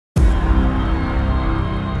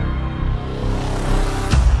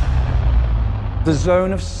the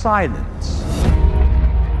zone of silence.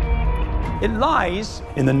 It lies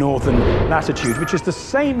in the northern latitude, which is the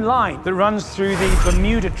same line that runs through the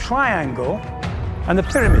Bermuda Triangle and the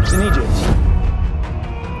pyramids in Egypt.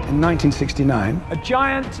 In 1969, a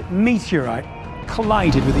giant meteorite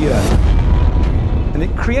collided with the Earth, and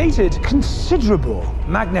it created considerable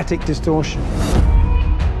magnetic distortion.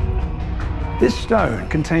 This stone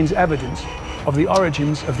contains evidence of the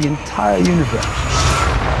origins of the entire universe.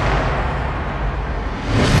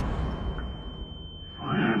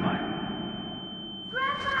 Where am I?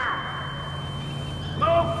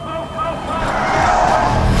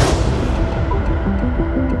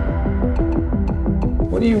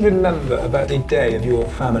 What do you remember about the day of your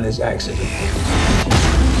family's accident?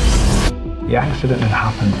 The accident had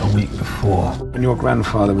happened a week before, when your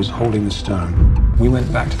grandfather was holding the stone. We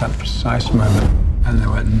went back to that precise moment, and there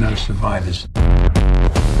were no survivors.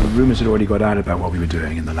 The rumors had already got out about what we were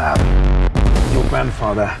doing in the lab. Your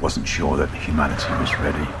grandfather wasn't sure that humanity was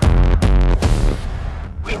ready.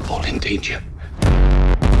 We're all in danger.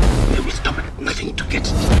 We will stop at nothing to get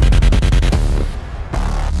it.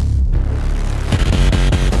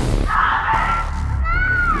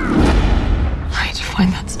 Where did you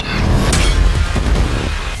find that stone?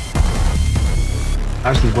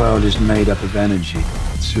 As the world is made up of energy,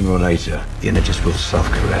 sooner or later, the energies will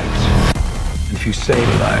self-correct. And if you save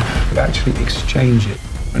a life, you actually exchange it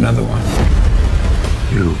for another one.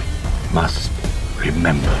 You must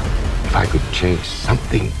remember, if I could change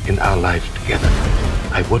something in our lives together,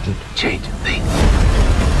 I wouldn't change a thing.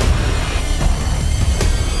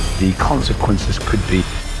 The consequences could be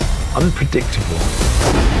unpredictable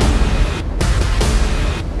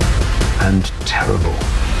and terrible.